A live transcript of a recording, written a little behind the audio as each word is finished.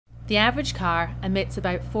The average car emits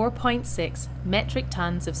about 4.6 metric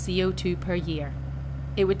tons of CO2 per year.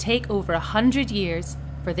 It would take over 100 years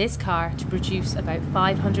for this car to produce about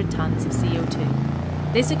 500 tons of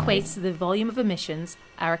CO2. This equates to the volume of emissions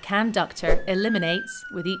our CAN-ductor eliminates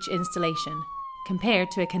with each installation, compared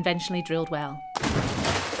to a conventionally drilled well.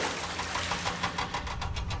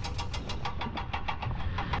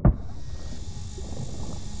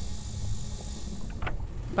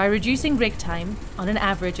 By reducing rig time on an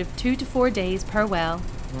average of 2 to 4 days per well,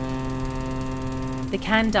 the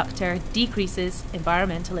CAN-ductor decreases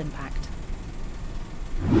environmental impact.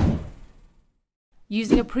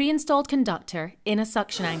 Using a pre-installed conductor in a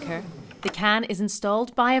suction anchor, the CAN is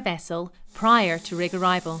installed by a vessel prior to rig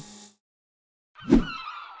arrival.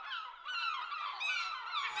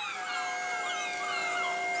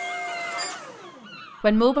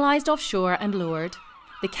 When mobilised offshore and lowered,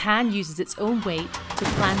 the CAN uses its own weight to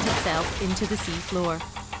plant itself into the sea floor.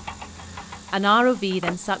 An ROV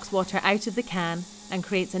then sucks water out of the CAN and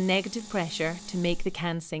creates a negative pressure to make the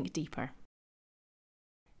CAN sink deeper.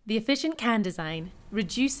 The efficient CAN design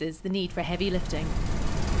reduces the need for heavy lifting.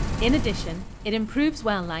 In addition, it improves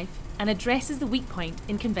well life and addresses the weak point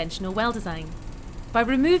in conventional well design. By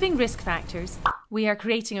removing risk factors, we are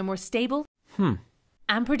creating a more stable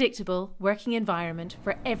and predictable working environment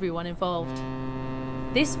for everyone involved.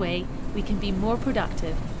 This way, we can be more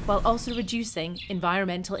productive while also reducing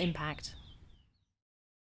environmental impact.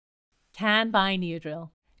 CAN by Neodrill.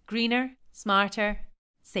 Greener, smarter,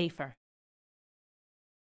 safer.